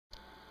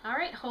All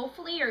right,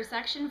 hopefully your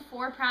section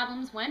 4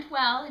 problems went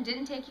well and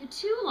didn't take you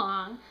too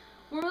long.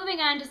 We're moving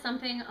on to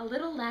something a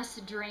little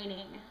less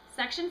draining.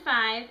 Section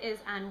 5 is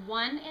on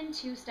 1 and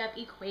 2-step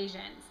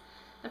equations.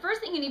 The first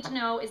thing you need to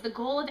know is the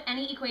goal of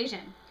any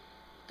equation.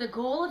 The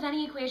goal of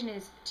any equation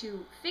is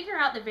to figure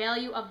out the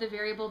value of the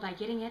variable by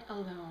getting it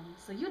alone.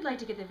 So you'd like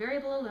to get the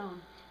variable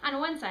alone on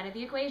one side of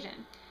the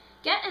equation.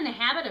 Get in the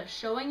habit of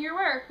showing your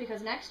work,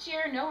 because next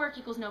year no work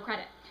equals no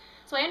credit.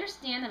 So I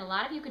understand that a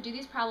lot of you could do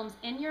these problems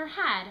in your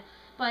head,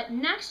 but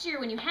next year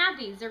when you have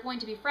these, they're going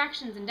to be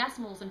fractions and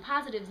decimals and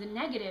positives and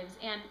negatives,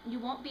 and you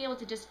won't be able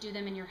to just do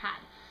them in your head.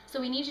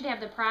 So we need you to have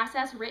the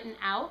process written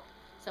out,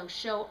 so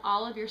show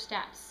all of your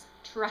steps.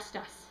 Trust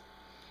us.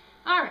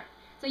 All right,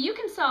 so you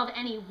can solve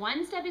any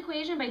one-step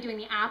equation by doing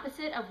the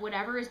opposite of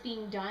whatever is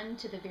being done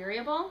to the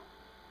variable.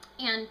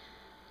 And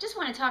just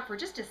want to talk for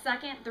just a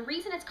second. The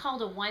reason it's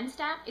called a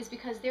one-step is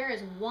because there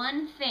is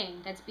one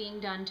thing that's being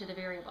done to the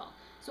variable.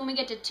 So when we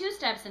get to 2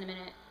 steps in a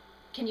minute,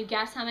 can you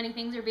guess how many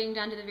things are being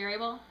done to the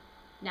variable?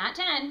 Not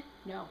 10,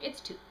 no,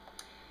 it's 2.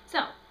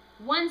 So,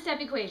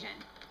 one-step equation,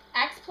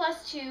 x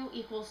plus 2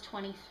 equals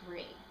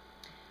 23.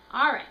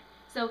 All right,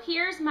 so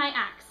here's my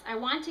x. I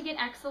want to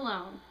get x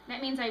alone.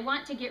 That means I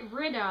want to get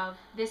rid of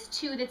this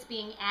 2 that's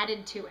being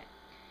added to it.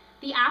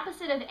 The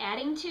opposite of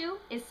adding 2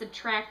 is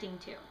subtracting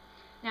 2.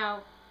 Now,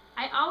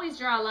 I always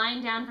draw a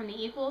line down from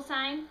the equal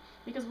sign,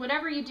 because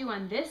whatever you do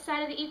on this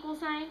side of the equal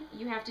sign,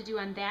 you have to do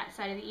on that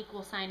side of the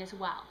equal sign as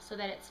well, so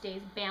that it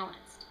stays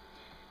balanced.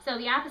 So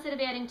the opposite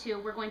of adding 2,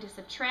 we're going to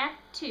subtract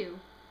 2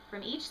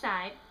 from each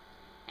side,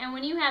 and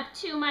when you have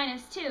 2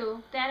 minus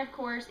 2, that of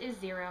course is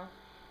 0.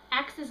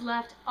 X is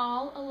left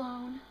all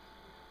alone.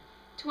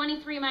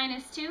 23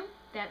 minus 2,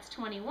 that's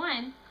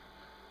 21,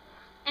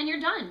 and you're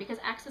done, because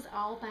x is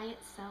all by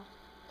itself.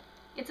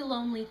 It's a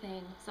lonely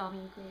thing,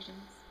 solving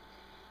equations.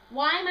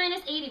 Y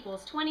minus 8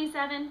 equals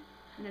 27.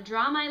 I'm going to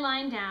draw my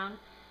line down.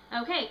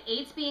 Okay,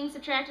 8's being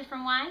subtracted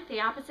from y. The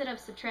opposite of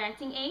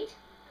subtracting 8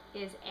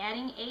 is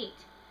adding 8.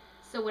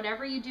 So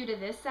whatever you do to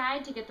this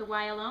side to get the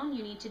y alone,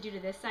 you need to do to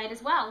this side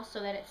as well, so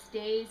that it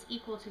stays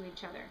equal to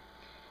each other.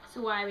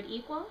 So y would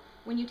equal,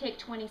 when you take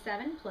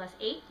 27 plus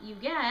 8, you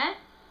get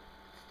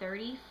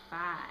 35.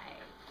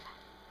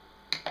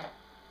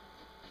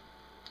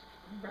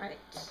 Right.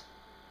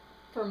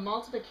 For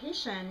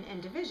multiplication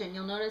and division,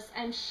 you'll notice,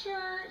 I'm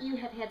sure you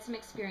have had some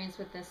experience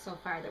with this so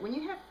far, that when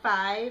you have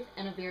 5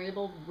 and a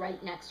variable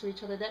right next to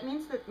each other, that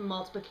means that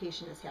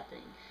multiplication is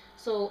happening.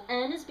 So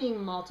n is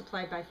being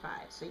multiplied by 5.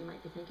 So you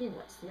might be thinking,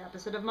 what's the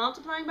opposite of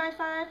multiplying by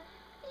 5?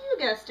 You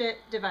guessed it,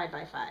 divide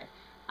by 5.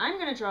 I'm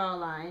going to draw a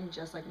line,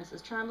 just like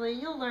Mrs. Trombley.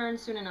 You'll learn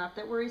soon enough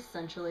that we're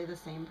essentially the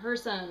same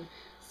person.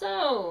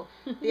 So,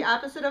 the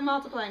opposite of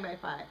multiplying by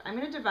 5. I'm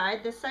going to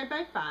divide this side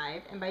by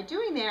 5, and by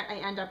doing that, I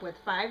end up with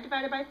 5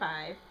 divided by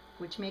 5,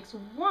 which makes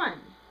 1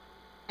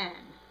 n,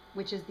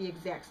 which is the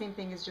exact same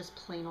thing as just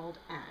plain old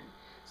n.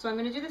 So I'm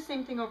going to do the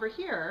same thing over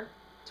here.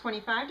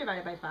 25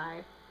 divided by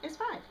 5 is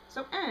 5.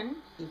 So n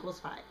equals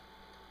 5.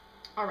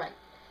 All right.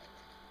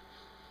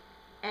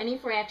 Any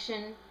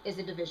fraction is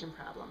a division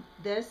problem.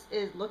 This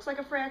looks like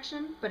a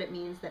fraction, but it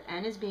means that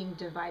n is being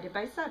divided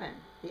by 7.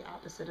 The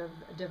opposite of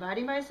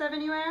dividing by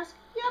 7, you ask?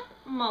 Yep,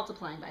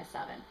 multiplying by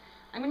 7.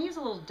 I'm going to use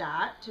a little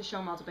dot to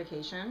show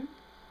multiplication.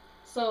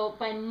 So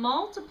by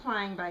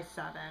multiplying by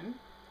 7,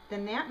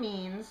 then that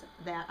means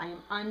that I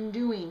am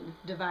undoing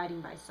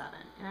dividing by 7.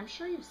 And I'm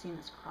sure you've seen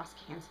this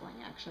cross-canceling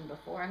action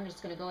before. I'm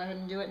just going to go ahead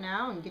and do it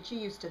now and get you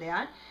used to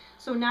that.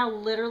 So now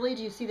literally,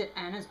 do you see that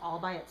n is all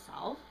by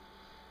itself?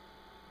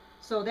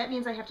 So that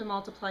means I have to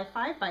multiply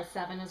 5 by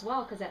 7 as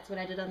well, because that's what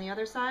I did on the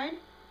other side.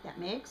 That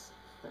makes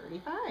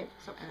 35.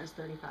 So n is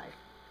 35.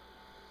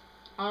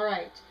 All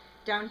right,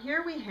 down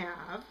here we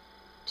have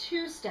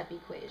 2-step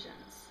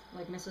equations.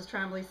 Like Mrs.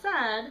 Trombley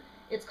said,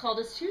 it's called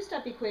a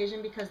 2-step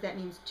equation because that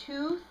means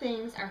 2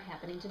 things are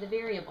happening to the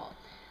variable.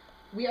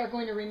 We are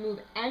going to remove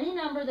any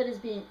number that is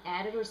being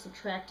added or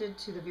subtracted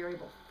to the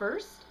variable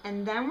first,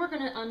 and then we're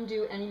going to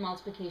undo any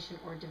multiplication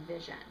or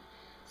division.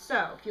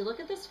 So if you look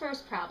at this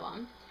first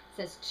problem, it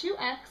says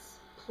 2x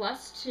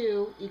plus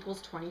 2 equals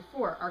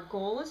 24. Our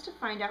goal is to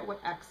find out what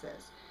x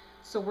is.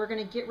 So we're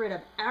going to get rid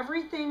of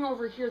everything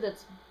over here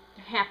that's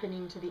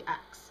happening to the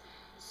x.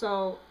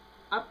 So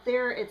up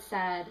there it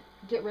said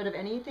get rid of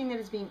anything that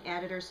is being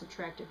added or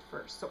subtracted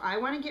first. So I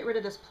want to get rid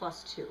of this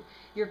plus 2.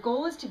 Your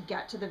goal is to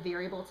get to the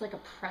variable. It's like a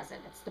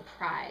present. It's the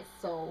prize.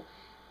 So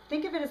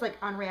think of it as like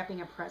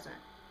unwrapping a present.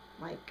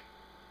 Like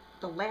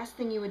the last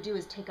thing you would do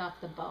is take off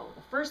the bow.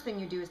 The first thing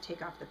you do is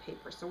take off the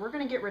paper. So we're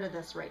going to get rid of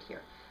this right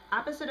here.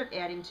 Opposite of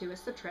adding 2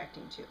 is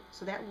subtracting 2.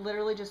 So that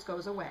literally just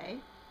goes away.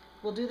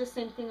 We'll do the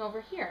same thing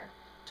over here.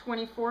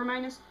 24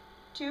 minus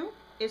 2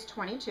 is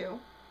 22.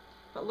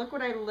 But look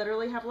what I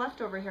literally have left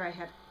over here. I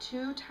have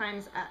 2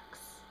 times x.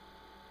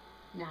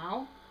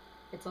 Now,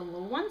 it's a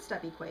little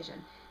one-step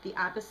equation. The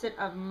opposite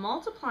of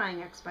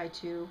multiplying x by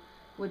 2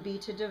 would be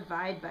to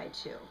divide by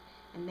 2.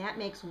 And that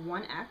makes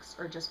 1x,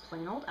 or just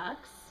plain old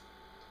x.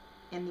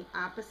 And the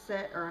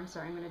opposite, or I'm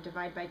sorry, I'm going to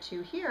divide by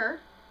 2 here.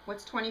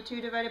 What's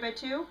 22 divided by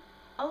 2?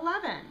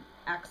 11.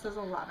 X is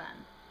 11.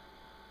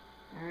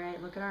 All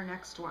right, look at our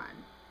next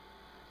one.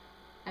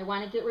 I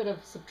want to get rid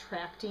of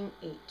subtracting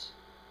 8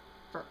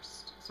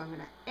 first. So I'm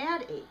going to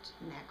add 8,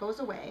 and that goes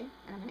away,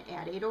 and I'm going to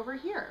add 8 over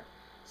here.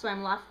 So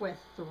I'm left with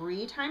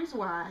 3 times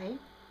y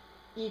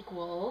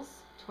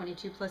equals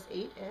 22 plus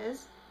 8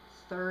 is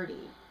 30.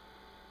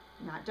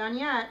 Not done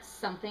yet.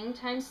 Something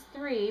times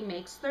 3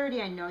 makes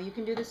 30. I know you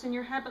can do this in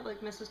your head, but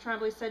like Mrs.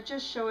 Trombley said,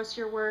 just show us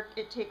your work.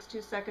 It takes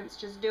 2 seconds.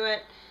 Just do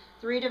it.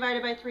 3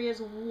 divided by 3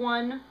 is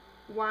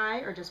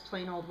 1y, or just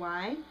plain old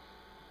y.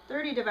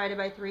 30 divided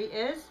by 3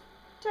 is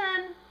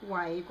 10.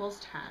 Y equals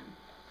 10.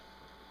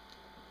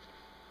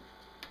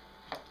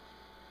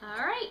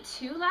 All right,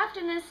 2 left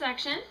in this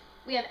section.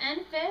 We have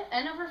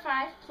n over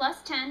 5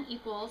 plus 10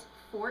 equals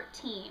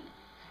 14.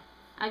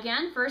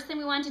 Again, first thing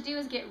we want to do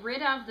is get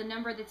rid of the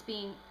number that's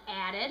being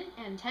added,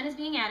 and 10 is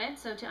being added,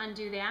 so to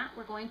undo that,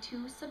 we're going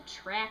to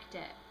subtract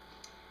it.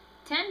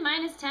 10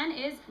 minus 10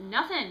 is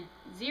nothing,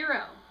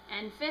 0,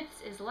 and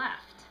fifths is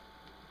left.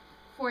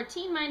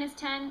 14 minus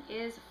 10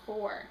 is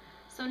 4.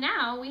 So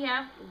now we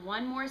have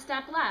one more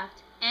step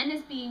left. N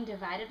is being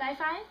divided by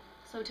 5,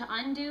 so to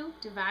undo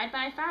divide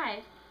by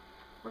 5,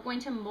 we're going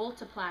to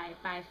multiply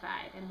by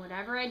 5, and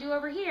whatever I do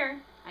over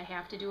here, I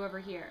have to do over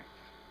here.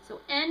 So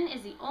n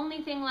is the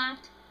only thing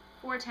left.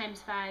 4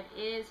 times 5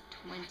 is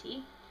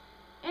 20,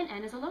 and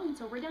n is alone,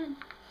 so we're done.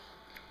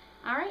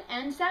 All right,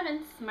 n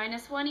sevenths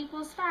minus 1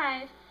 equals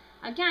 5.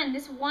 Again,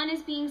 this 1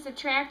 is being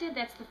subtracted.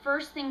 That's the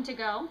first thing to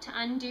go. To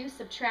undo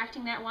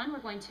subtracting that 1, we're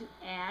going to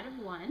add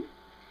 1,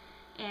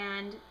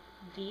 and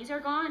these are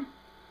gone.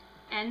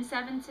 N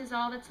sevenths is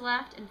all that's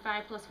left, and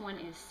 5 plus 1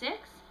 is 6.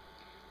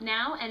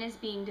 Now n is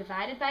being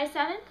divided by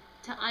 7.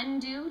 To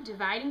undo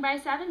dividing by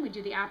 7, we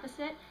do the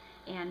opposite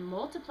and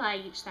multiply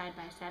each side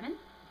by 7.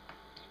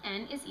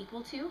 N is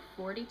equal to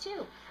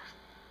 42.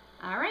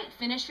 All right,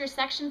 finish your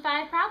section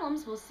 5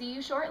 problems. We'll see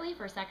you shortly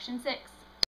for section 6.